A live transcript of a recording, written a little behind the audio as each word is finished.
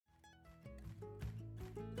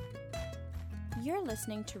You're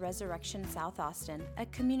listening to Resurrection South Austin, a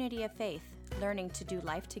community of faith, learning to do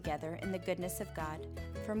life together in the goodness of God.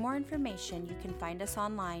 For more information, you can find us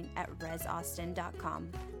online at resaustin.com.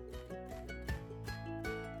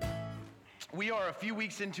 We are a few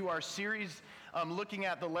weeks into our series looking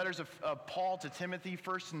at the letters of Paul to Timothy,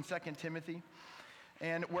 1st and 2nd Timothy.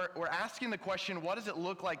 And we're asking the question, what does it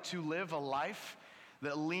look like to live a life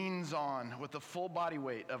that leans on with the full body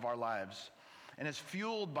weight of our lives and is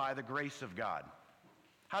fueled by the grace of God?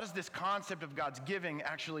 How does this concept of God's giving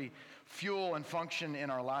actually fuel and function in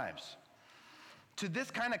our lives? To this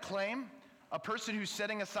kind of claim, a person who's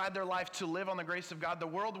setting aside their life to live on the grace of God, the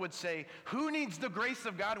world would say, who needs the grace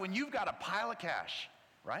of God when you've got a pile of cash,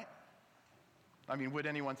 right? I mean, would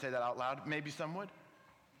anyone say that out loud? Maybe some would.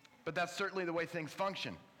 But that's certainly the way things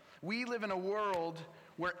function. We live in a world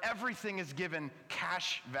where everything is given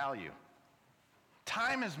cash value.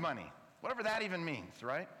 Time is money, whatever that even means,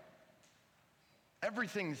 right?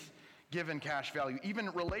 Everything's given cash value,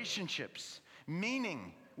 even relationships,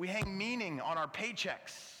 meaning. We hang meaning on our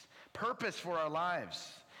paychecks, purpose for our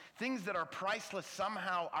lives. Things that are priceless,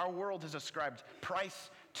 somehow our world has ascribed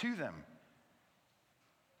price to them.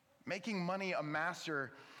 Making money a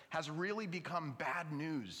master has really become bad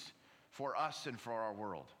news for us and for our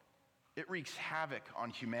world. It wreaks havoc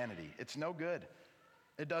on humanity. It's no good.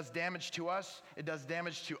 It does damage to us, it does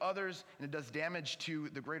damage to others, and it does damage to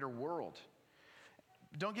the greater world.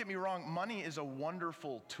 Don't get me wrong, money is a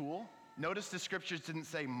wonderful tool. Notice the scriptures didn't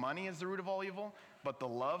say money is the root of all evil, but the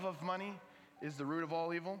love of money is the root of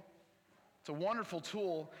all evil. It's a wonderful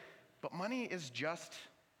tool, but money is just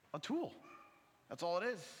a tool. That's all it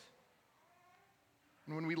is.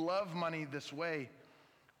 And when we love money this way,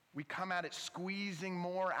 we come at it squeezing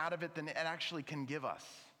more out of it than it actually can give us.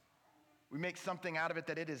 We make something out of it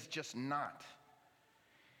that it is just not.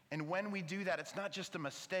 And when we do that, it's not just a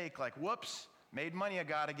mistake like, whoops, made money of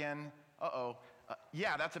God again,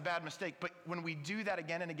 yeah, that's a bad mistake. But when we do that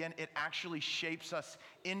again and again, it actually shapes us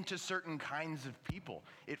into certain kinds of people.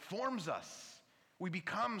 It forms us. We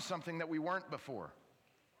become something that we weren't before.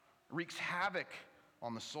 It wreaks havoc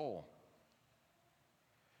on the soul.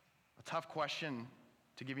 A tough question,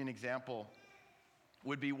 to give you an example,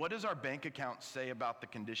 would be, what does our bank account say about the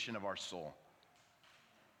condition of our soul?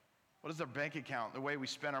 What does our bank account, the way we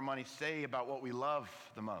spend our money, say about what we love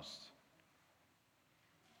the most?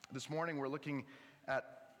 This morning we're looking at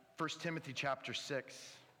 1 Timothy chapter 6.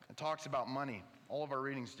 It talks about money. All of our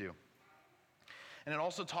readings do. And it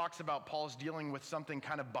also talks about Paul's dealing with something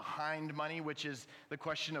kind of behind money, which is the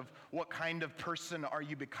question of what kind of person are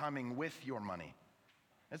you becoming with your money?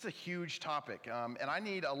 It's a huge topic, and I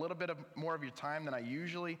need a little bit more of your time than I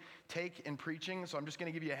usually take in preaching, so I'm just going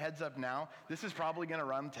to give you a heads up now. This is probably going to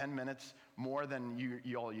run 10 minutes more than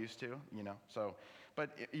you all used to, you know. So,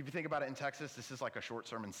 but if you think about it in Texas, this is like a short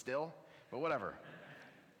sermon still, but whatever.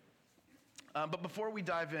 But before we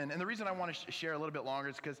dive in, and the reason I want to share a little bit longer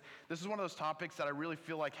is because this is one of those topics that I really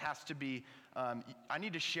feel like has to be, I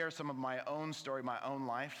need to share some of my own story, my own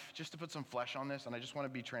life, just to put some flesh on this, and I just want to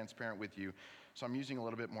be transparent with you, so I'm using a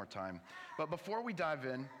little bit more time. But before we dive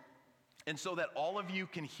in, and so that all of you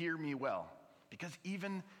can hear me well, because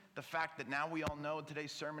even the fact that now we all know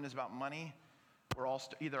today's sermon is about money, we're all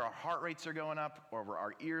either our heart rates are going up, or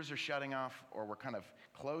our ears are shutting off, or we're kind of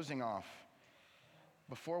closing off.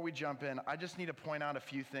 Before we jump in, I just need to point out a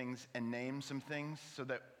few things and name some things so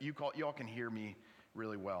that you all can hear me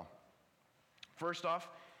really well. First off,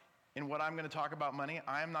 in what I'm going to talk about money,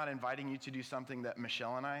 I am not inviting you to do something that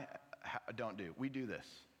Michelle and I don't do. We do this.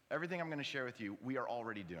 Everything I'm going to share with you, we are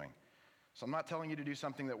already doing. So I'm not telling you to do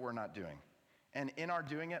something that we're not doing. And in our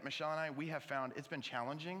doing it, Michelle and I, we have found it's been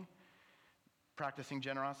challenging practicing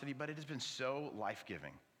generosity, but it has been so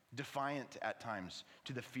life-giving. Defiant at times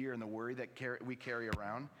to the fear and the worry that we carry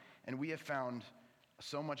around, and we have found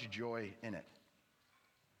so much joy in it.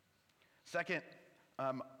 Second,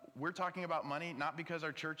 we're talking about money not because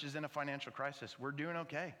our church is in a financial crisis. We're doing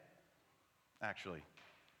okay, actually.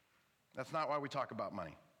 That's not why we talk about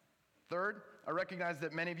money. Third, I recognize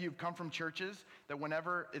that many of you have come from churches that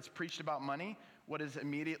whenever it's preached about money, what is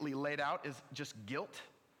immediately laid out is just guilt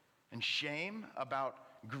and shame about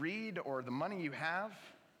greed or the money you have.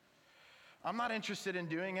 I'm not interested in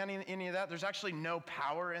doing any of that. There's actually no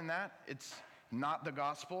power in that. It's not the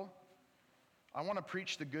gospel. I want to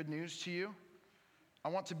preach the good news to you. I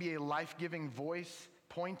want to be a life-giving voice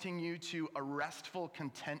pointing you to a restful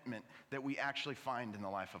contentment that we actually find in the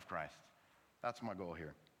life of Christ. That's my goal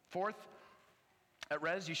here. Fourth, At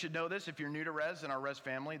Res, you should know this if you're new to Res and our Res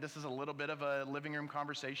family. This is a little bit of a living room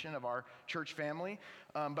conversation of our church family.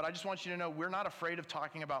 But I just want you to know we're not afraid of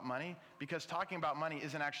talking about money, because talking about money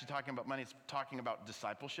isn't actually talking about money, it's talking about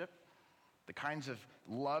discipleship, the kinds of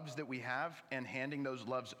loves that we have, and handing those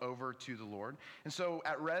loves over to the Lord. And so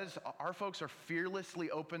at Res, our folks are fearlessly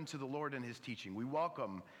open to the Lord and his teaching. We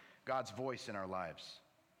welcome God's voice in our lives.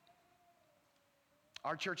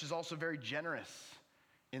 Our church is also very generous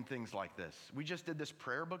in things like this. We just did this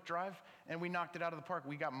prayer book drive, and we knocked it out of the park.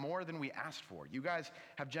 We got more than we asked for. You guys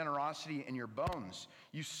have generosity in your bones.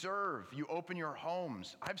 You serve, you open your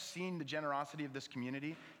homes. I've seen the generosity of this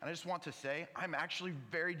community, and I just want to say, I'm actually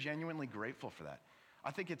very genuinely grateful for that.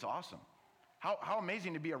 I think it's awesome. How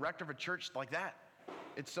amazing to be a rector of a church like that.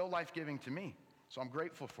 It's so life-giving to me. So I'm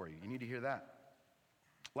grateful for you. You need to hear that.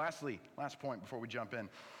 Lastly, last point before we jump in.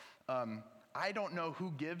 I don't know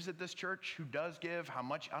who gives at this church, who does give, how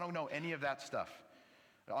much. I don't know any of that stuff.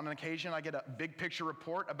 On an occasion, I get a big picture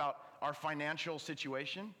report about our financial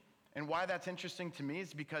situation. And why that's interesting to me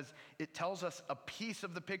is because it tells us a piece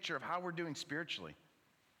of the picture of how we're doing spiritually.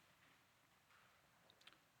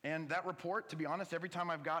 And that report, to be honest, every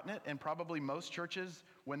time I've gotten it, and probably most churches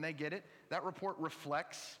when they get it, that report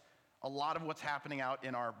reflects a lot of what's happening out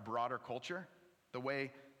in our broader culture, the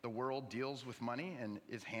way the world deals with money and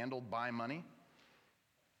is handled by money.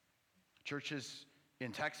 Churches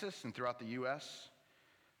in Texas and throughout the U.S.,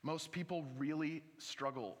 most people really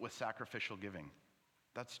struggle with sacrificial giving.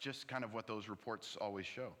 That's just kind of what those reports always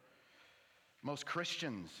show. Most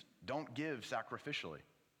Christians don't give sacrificially.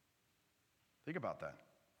 Think about that.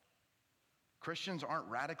 Christians aren't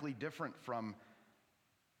radically different from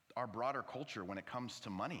our broader culture when it comes to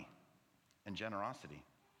money and generosity.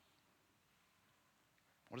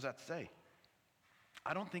 What does that say?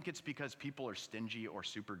 I don't think it's because people are stingy or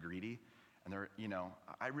super greedy, and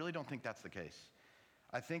I really don't think that's the case.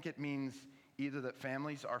 I think it means either that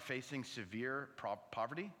families are facing severe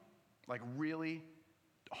poverty, like really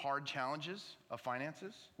hard challenges of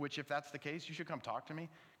finances, which if that's the case, you should come talk to me,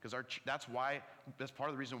 because that's part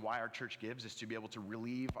of the reason why our church gives, is to be able to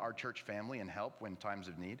relieve our church family and help when times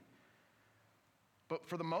of need. But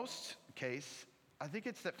for the most case, I think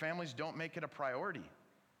it's that families don't make it a priority,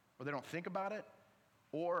 or they don't think about it,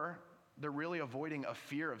 or they're really avoiding a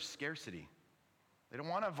fear of scarcity. They don't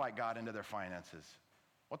want to invite God into their finances.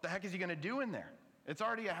 What the heck is he going to do in there? It's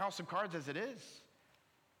already a house of cards as it is.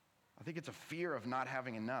 I think it's a fear of not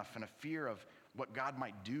having enough and a fear of what God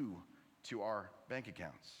might do to our bank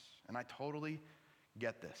accounts. And I totally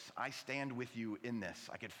get this. I stand with you in this.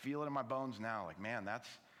 I could feel it in my bones now. Like, man, that's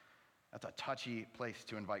a touchy place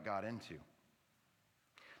to invite God into.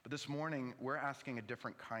 But this morning, we're asking a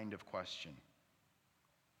different kind of question.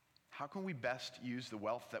 How can we best use the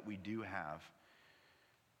wealth that we do have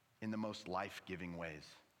in the most life-giving ways?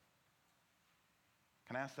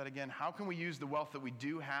 Can I ask that again? How can we use the wealth that we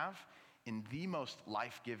do have in the most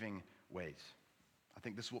life-giving ways? I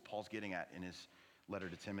think this is what Paul's getting at in his letter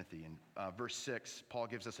to Timothy. In verse 6, Paul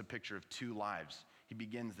gives us a picture of two lives. He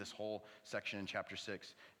begins this whole section in chapter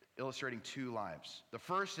 6, illustrating two lives. The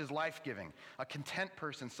first is life-giving, a content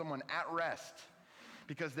person, someone at rest,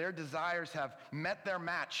 because their desires have met their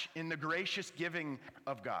match in the gracious giving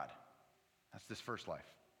of God. That's this first life.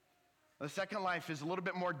 The second life is a little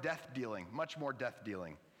bit more death-dealing, much more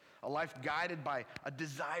death-dealing, a life guided by a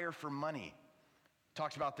desire for money.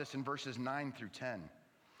 Talks about this in verses 9 through 10.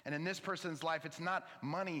 And in this person's life, it's not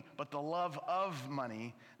money, but the love of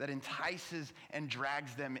money that entices and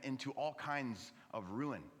drags them into all kinds of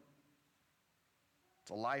ruin. It's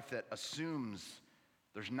a life that assumes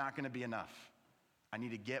there's not going to be enough. I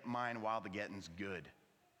need to get mine while the getting's good.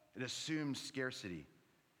 It assumes scarcity.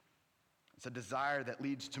 It's a desire that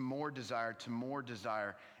leads to more desire,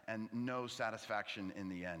 and no satisfaction in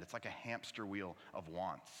the end. It's like a hamster wheel of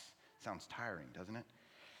wants. Sounds tiring, doesn't it?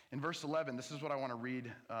 In verse 11, this is what I want to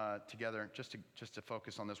read together, just to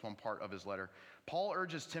focus on this one part of his letter. Paul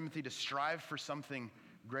urges Timothy to strive for something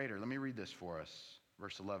greater. Let me read this for us.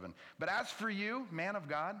 Verse 11. But as for you, man of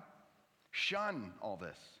God, shun all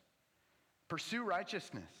this. Pursue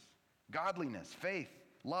righteousness, godliness, faith,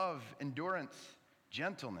 love, endurance,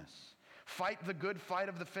 gentleness. Fight the good fight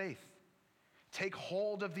of the faith. Take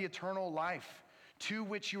hold of the eternal life to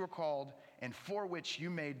which you were called and for which you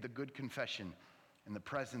made the good confession in the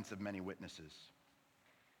presence of many witnesses.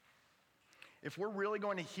 If we're really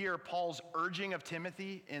going to hear Paul's urging of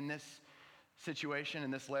Timothy in this situation,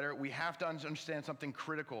 in this letter, we have to understand something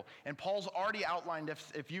critical. And Paul's already outlined,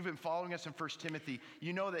 if you've been following us in 1 Timothy,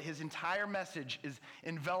 you know that his entire message is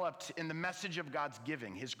enveloped in the message of God's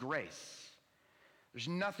giving, his grace. There's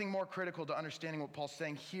nothing more critical to understanding what Paul's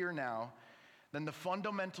saying here now then the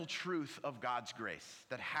fundamental truth of God's grace.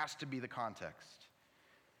 That has to be the context.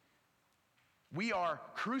 We are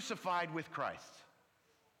crucified with Christ.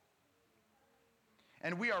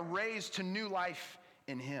 And we are raised to new life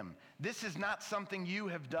in him. This is not something you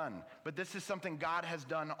have done, but this is something God has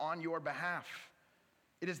done on your behalf.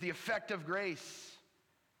 It is the effect of grace.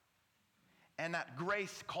 And that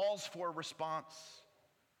grace calls for a response.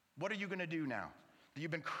 What are you going to do now? That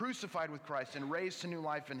you've been crucified with Christ and raised to new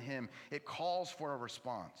life in him. It calls for a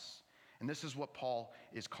response. And this is what Paul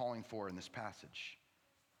is calling for in this passage.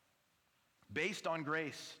 Based on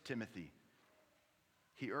grace, Timothy,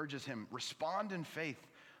 he urges him, respond in faith.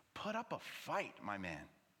 Put up a fight, my man.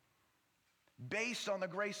 Based on the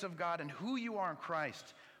grace of God and who you are in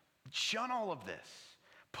Christ, shun all of this.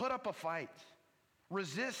 Put up a fight.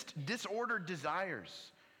 Resist disordered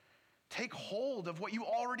desires. Take hold of what you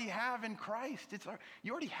already have in Christ.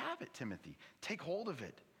 You already have it, Timothy. Take hold of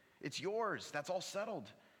it. It's yours. That's all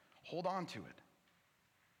settled. Hold on to it.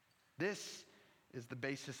 This is the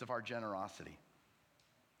basis of our generosity.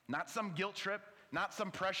 Not some guilt trip, not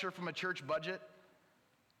some pressure from a church budget,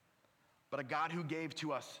 but a God who gave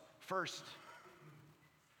to us first.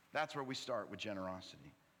 That's where we start with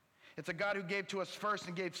generosity. It's a God who gave to us first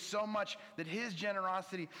and gave so much that his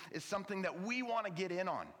generosity is something that we want to get in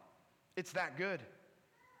on. It's that good.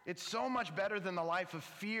 It's so much better than the life of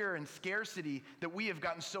fear and scarcity that we have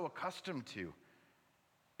gotten so accustomed to.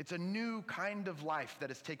 It's a new kind of life that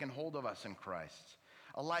has taken hold of us in Christ.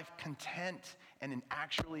 A life content and in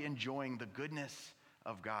actually enjoying the goodness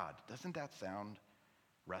of God. Doesn't that sound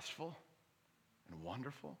restful and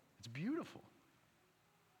wonderful? It's beautiful.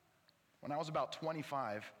 When I was about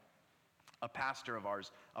 25, a pastor of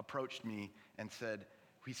ours approached me and said,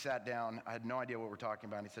 we sat down, I had no idea what we're talking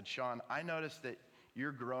about, and he said, Sean, I noticed that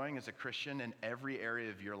you're growing as a Christian in every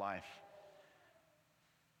area of your life.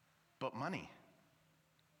 But money.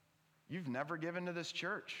 You've never given to this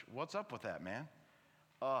church. What's up with that, man?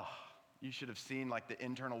 Oh, you should have seen like the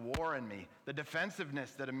internal war in me, the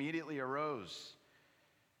defensiveness that immediately arose.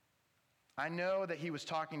 I know that he was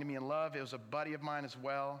talking to me in love. It was a buddy of mine as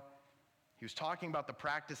well. He was talking about the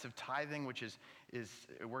practice of tithing, which is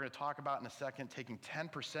we're going to talk about in a second, taking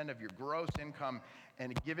 10% of your gross income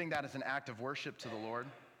and giving that as an act of worship to the Lord.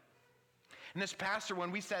 And this pastor,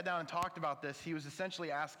 when we sat down and talked about this, he was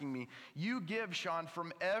essentially asking me, you give, Sean,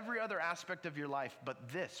 from every other aspect of your life, but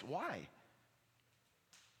this, why?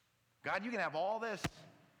 God, you can have all this,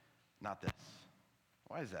 not this.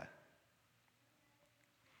 Why is that?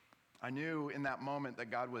 I knew in that moment that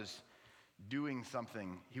God was doing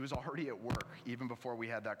something. He was already at work even before we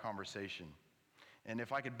had that conversation. And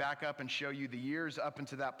if I could back up and show you the years up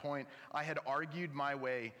until that point, I had argued my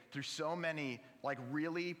way through so many like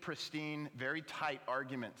really pristine, very tight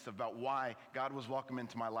arguments about why God was welcome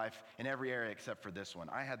into my life in every area except for this one.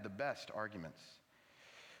 I had the best arguments.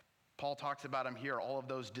 Paul talks about them here, all of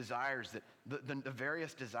those desires, that the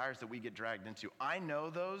various desires that we get dragged into. I know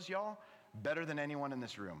those, y'all, better than anyone in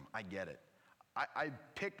this room. I get it. I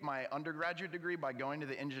picked my undergraduate degree by going to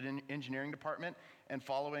the engineering department and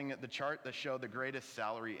following the chart that showed the greatest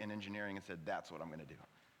salary in engineering and said, that's what I'm going to do.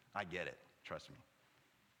 I get it. Trust me.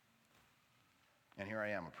 And here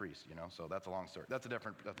I am, a priest, so that's a long story. That's a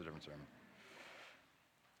different sermon.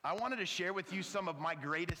 I wanted to share with you some of my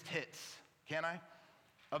greatest hits, can I?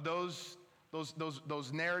 Of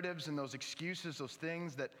those narratives and those excuses, those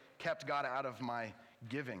things that kept God out of my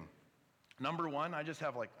giving. Number one, I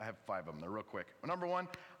have 5 of them. They're real quick. Number one,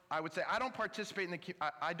 I would say I don't participate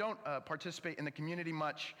in the community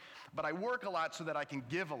much, but I work a lot so that I can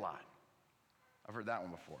give a lot. I've heard that one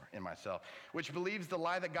before in myself, which believes the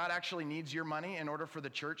lie that God actually needs your money in order for the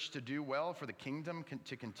church to do well, for the kingdom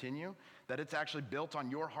to continue, that it's actually built on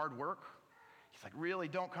your hard work. He's like, really,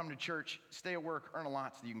 don't come to church, stay at work, earn a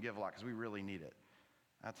lot so that you can give a lot because we really need it.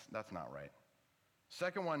 That's not right.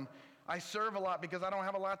 Second one, I serve a lot because I don't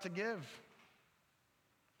have a lot to give,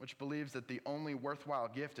 which believes that the only worthwhile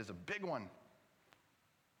gift is a big one.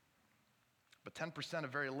 But 10%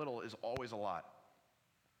 of very little is always a lot.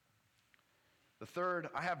 The third,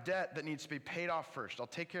 I have debt that needs to be paid off first. I'll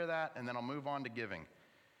take care of that, and then I'll move on to giving,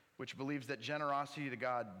 which believes that generosity to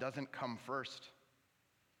God doesn't come first,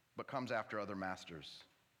 but comes after other masters,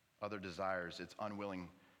 other desires. It's unwilling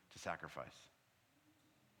to sacrifice.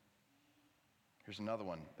 Here's another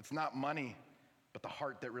one. It's not money, but the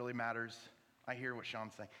heart that really matters. I hear what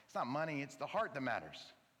Sean's saying. It's not money, it's the heart that matters.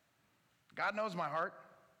 God knows my heart,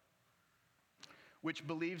 which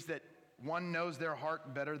believes that one knows their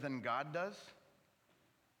heart better than God does,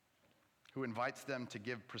 who invites them to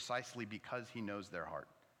give precisely because he knows their heart.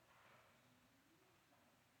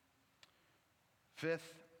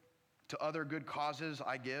 Fifth, To other good causes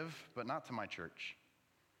I give, but not to my church,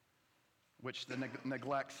 which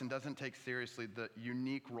neglects and doesn't take seriously the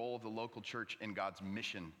unique role of the local church in God's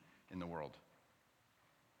mission in the world.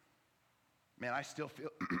 Man, I still feel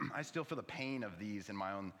I still feel the pain of these in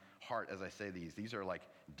my own heart as I say these. These are like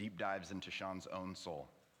deep dives into Sean's own soul.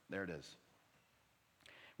 There it is.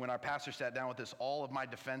 When our pastor sat down with this, all of my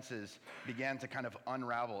defenses began to kind of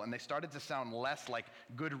unravel, and they started to sound less like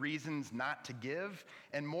good reasons not to give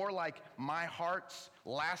and more like my heart's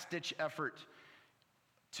last-ditch effort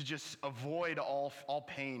to just avoid all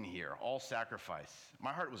pain here, all sacrifice.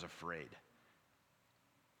 My heart was afraid.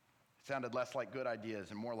 It sounded less like good ideas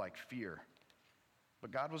and more like fear. But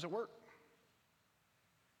God was at work,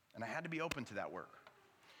 and I had to be open to that work.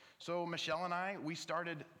 So Michelle and I, we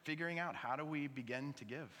started figuring out, how do we begin to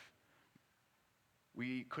give?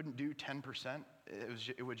 We couldn't do 10%.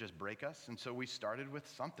 It would just break us. And so we started with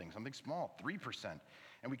something small, 3%.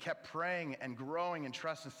 And we kept praying and growing in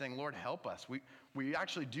trust and saying, Lord, help us. We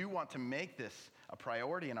actually do want to make this a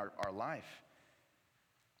priority in our life.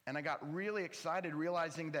 And I got really excited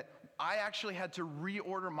realizing that I actually had to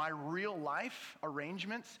reorder my real life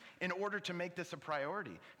arrangements in order to make this a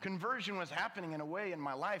priority. Conversion was happening in a way in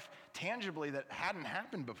my life tangibly that hadn't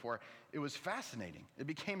happened before. It was fascinating. It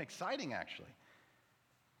became exciting, actually.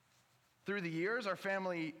 Through the years, our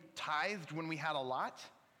family tithed when we had a lot.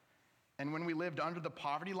 And when we lived under the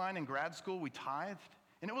poverty line in grad school, we tithed.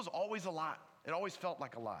 And it was always a lot. It always felt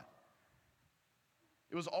like a lot.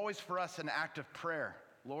 It was always for us an act of prayer.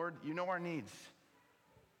 Lord, you know our needs.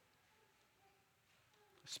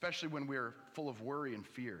 Especially when we're full of worry and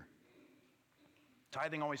fear.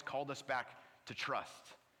 Tithing always called us back to trust,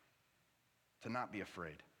 to not be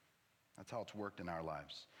afraid. That's how it's worked in our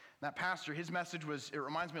lives. That pastor, his message it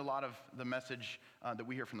reminds me a lot of the message that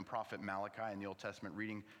we hear from the prophet Malachi in the Old Testament,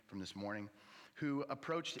 reading from this morning, who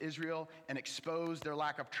approached Israel and exposed their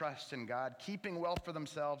lack of trust in God, keeping wealth for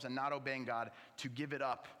themselves and not obeying God, to give it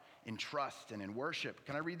up in trust and in worship.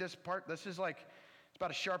 Can I read this part? This is like, it's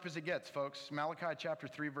about as sharp as it gets, folks. Malachi chapter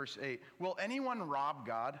 3, verse 8. Will anyone rob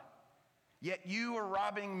God? Yet you are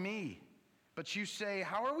robbing me. But you say,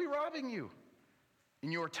 how are we robbing you?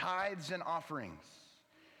 In your tithes and offerings.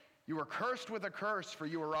 You are cursed with a curse, for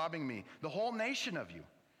you are robbing me, the whole nation of you.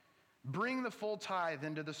 Bring the full tithe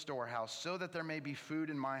into the storehouse, so that there may be food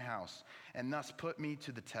in my house, and thus put me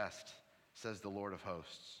to the test, says the Lord of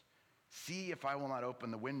hosts. See if I will not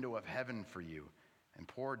open the window of heaven for you and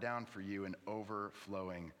pour down for you an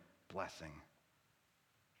overflowing blessing.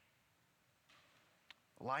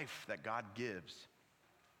 Life that God gives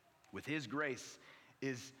with his grace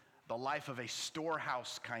is the life of a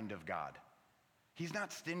storehouse kind of God. He's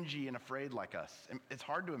not stingy and afraid like us. It's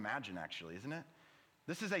hard to imagine, actually, isn't it?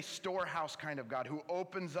 This is a storehouse kind of God who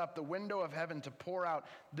opens up the window of heaven to pour out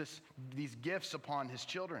these gifts upon his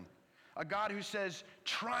children. A God who says,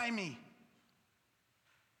 try me.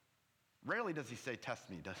 Rarely does he say, test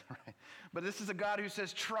me, does he? Right? But this is a God who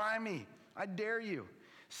says, try me. I dare you.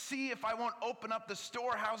 See if I won't open up the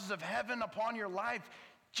storehouses of heaven upon your life.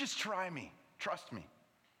 Just try me. Trust me.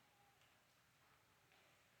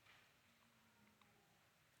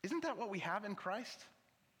 Isn't that what we have in Christ?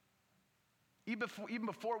 Even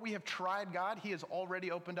before we have tried God, he has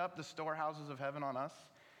already opened up the storehouses of heaven on us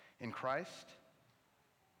in Christ,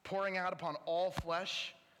 pouring out upon all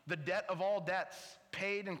flesh the debt of all debts,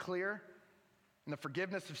 paid and clear, and the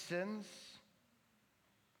forgiveness of sins.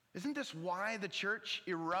 Isn't this why the church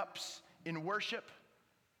erupts in worship?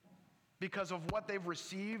 Because of what they've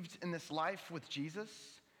received in this life with Jesus?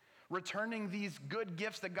 Returning these good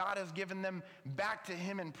gifts that God has given them back to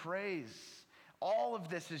him in praise. All of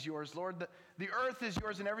this is yours, Lord. The earth is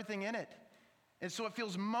yours and everything in it. And so it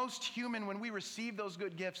feels most human when we receive those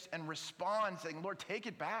good gifts and respond saying, Lord, take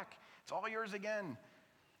it back. It's all yours again.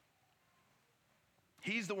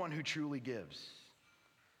 He's the one who truly gives.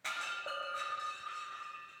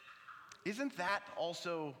 Isn't that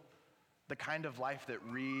also the kind of life that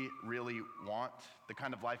we really want, the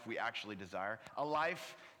kind of life we actually desire? A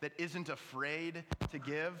life that isn't afraid to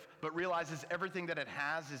give, but realizes everything that it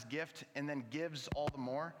has is gift and then gives all the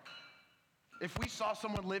more? If we saw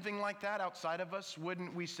someone living like that outside of us,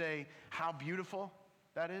 wouldn't we say how beautiful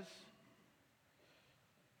that is?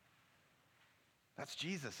 That's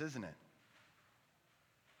Jesus, isn't it?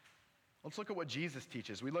 Let's look at what Jesus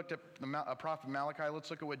teaches. We looked at the prophet Malachi.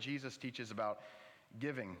 Let's look at what Jesus teaches about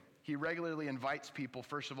giving. He regularly invites people,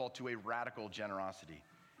 first of all, to a radical generosity.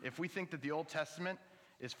 If we think that the Old Testament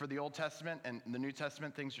is for the Old Testament and the New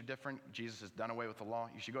Testament things are different, Jesus has done away with the law,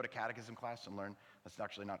 you should go to catechism class and learn that's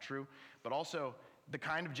actually not true. But also, the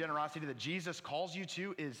kind of generosity that Jesus calls you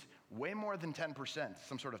to is way more than 10%,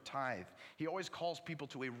 some sort of tithe. He always calls people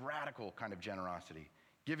to a radical kind of generosity,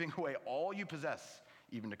 giving away all you possess,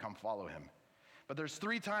 even to come follow him. But there's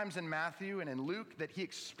 3 times in Matthew and in Luke that he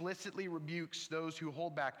explicitly rebukes those who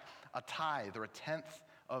hold back a tithe or a tenth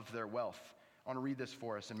of their wealth. I want to read this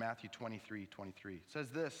for us in Matthew 23:23. It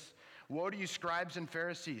says this, "Woe to you, scribes and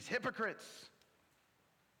Pharisees, hypocrites!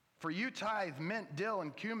 For you tithe mint, dill,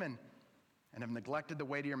 and cumin, and have neglected the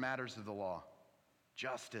weightier matters of the law,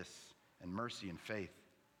 justice and mercy and faith."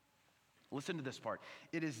 Listen to this part.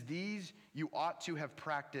 "It is these you ought to have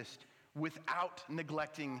practiced without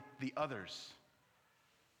neglecting the others."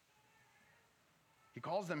 He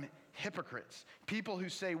calls them hypocrites, people who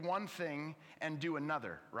say one thing and do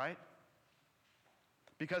another, right?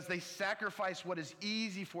 Because they sacrifice what is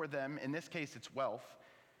easy for them, in this case it's wealth,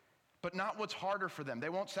 but not what's harder for them. They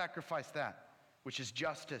won't sacrifice that, which is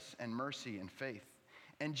justice and mercy and faith.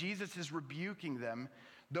 And Jesus is rebuking them,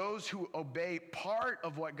 those who obey part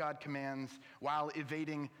of what God commands while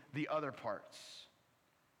evading the other parts.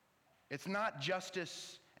 It's not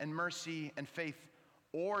justice and mercy and faith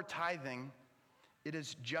or tithing. It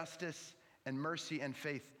is justice and mercy and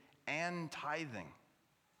faith and tithing.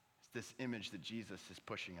 It's this image that Jesus is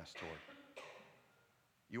pushing us toward.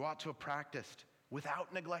 You ought to have practiced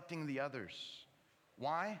without neglecting the others.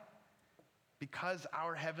 Why? Because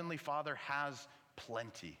our Heavenly Father has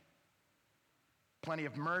plenty. Plenty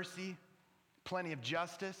of mercy, plenty of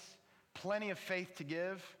justice, plenty of faith to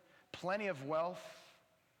give, plenty of wealth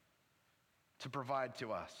to provide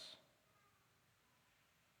to us.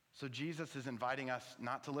 So Jesus is inviting us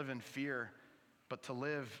not to live in fear, but to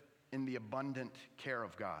live in the abundant care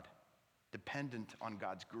of God, dependent on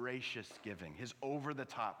God's gracious giving, his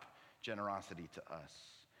over-the-top generosity to us.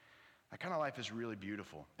 That kind of life is really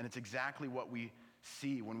beautiful, and it's exactly what we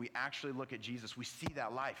see when we actually look at Jesus. We see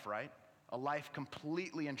that life, right? A life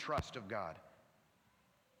completely in trust of God.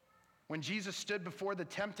 When Jesus stood before the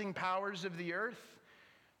tempting powers of the earth,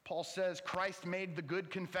 Paul says Christ made the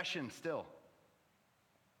good confession still.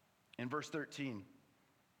 In verse 13,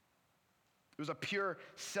 it was a pure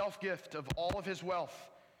self-gift of all of his wealth,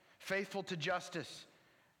 faithful to justice,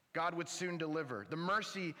 God would soon deliver. The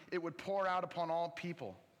mercy it would pour out upon all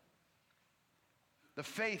people. The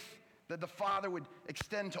faith that the Father would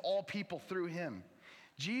extend to all people through him.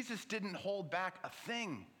 Jesus didn't hold back a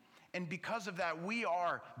thing, and because of that, we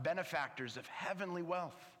are benefactors of heavenly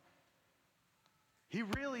wealth. He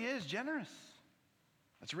really is generous.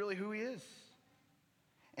 That's really who he is.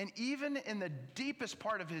 And even in the deepest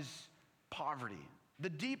part of his poverty, the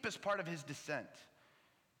deepest part of his descent,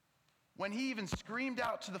 when he even screamed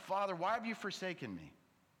out to the Father, "Why have you forsaken me?"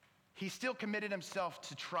 he still committed himself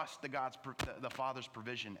to trust the Father's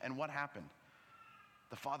provision. And what happened?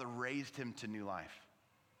 The Father raised him to new life.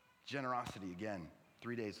 Generosity again,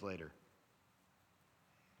 3 days later.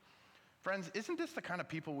 Friends, isn't this the kind of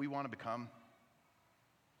people we want to become?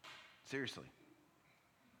 Seriously.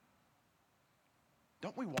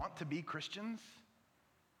 Don't we want to be Christians?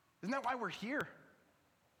 Isn't that why we're here?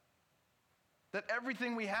 That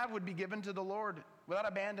everything we have would be given to the Lord without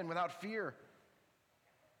abandon, without fear.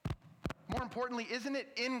 More importantly, isn't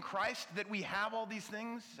it in Christ that we have all these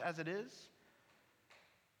things as it is?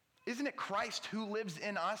 Isn't it Christ who lives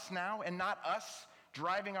in us now and not us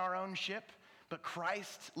driving our own ship, but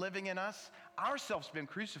Christ living in us? Our self's been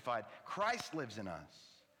crucified. Christ lives in us.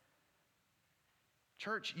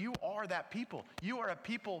 Church, you are that people. You are a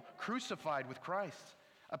people crucified with Christ.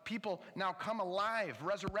 A people now come alive,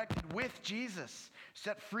 resurrected with Jesus,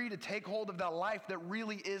 set free to take hold of that life that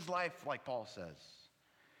really is life, like Paul says.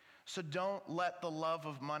 So don't let the love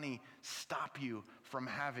of money stop you from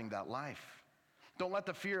having that life. Don't let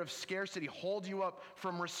the fear of scarcity hold you up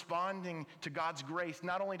from responding to God's grace,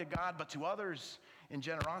 not only to God, but to others in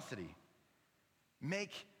generosity.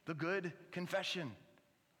 Make the good confession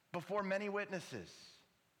before many witnesses.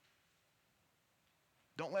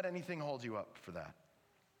 Don't let anything hold you up for that.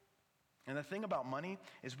 And the thing about money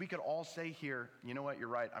is we could all say here, you know what, you're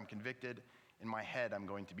right, I'm convicted. In my head, I'm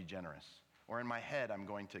going to be generous. Or in my head, I'm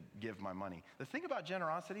going to give my money. The thing about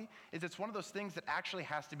generosity is it's one of those things that actually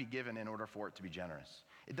has to be given in order for it to be generous.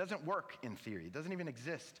 It doesn't work in theory. It doesn't even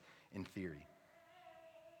exist in theory.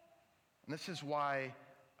 And this is why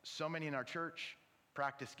so many in our church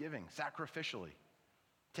practice giving sacrificially.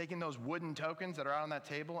 Taking those wooden tokens that are out on that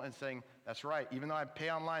table and saying, that's right, even though I pay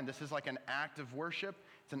online, this is like an act of worship.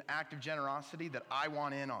 It's an act of generosity that I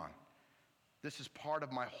want in on. This is part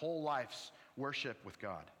of my whole life's worship with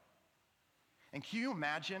God. And can you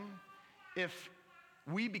imagine if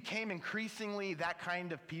we became increasingly that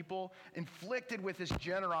kind of people, inflicted with this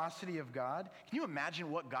generosity of God, can you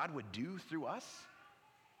imagine what God would do through us?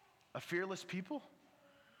 A fearless people?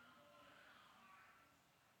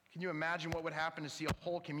 Can you imagine what would happen to see a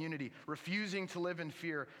whole community refusing to live in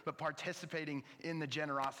fear, but participating in the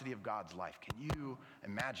generosity of God's life? Can you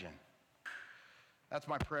imagine? That's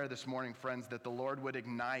my prayer this morning, friends, that the Lord would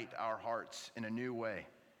ignite our hearts in a new way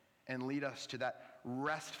and lead us to that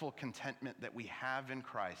restful contentment that we have in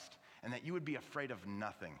Christ, and that you would be afraid of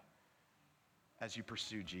nothing as you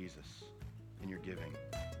pursue Jesus in your giving.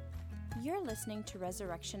 You're listening to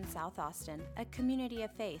Resurrection South Austin, a community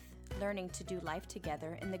of faith, learning to do life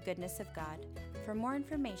together in the goodness of God. For more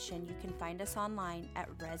information, you can find us online at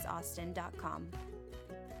resaustin.com.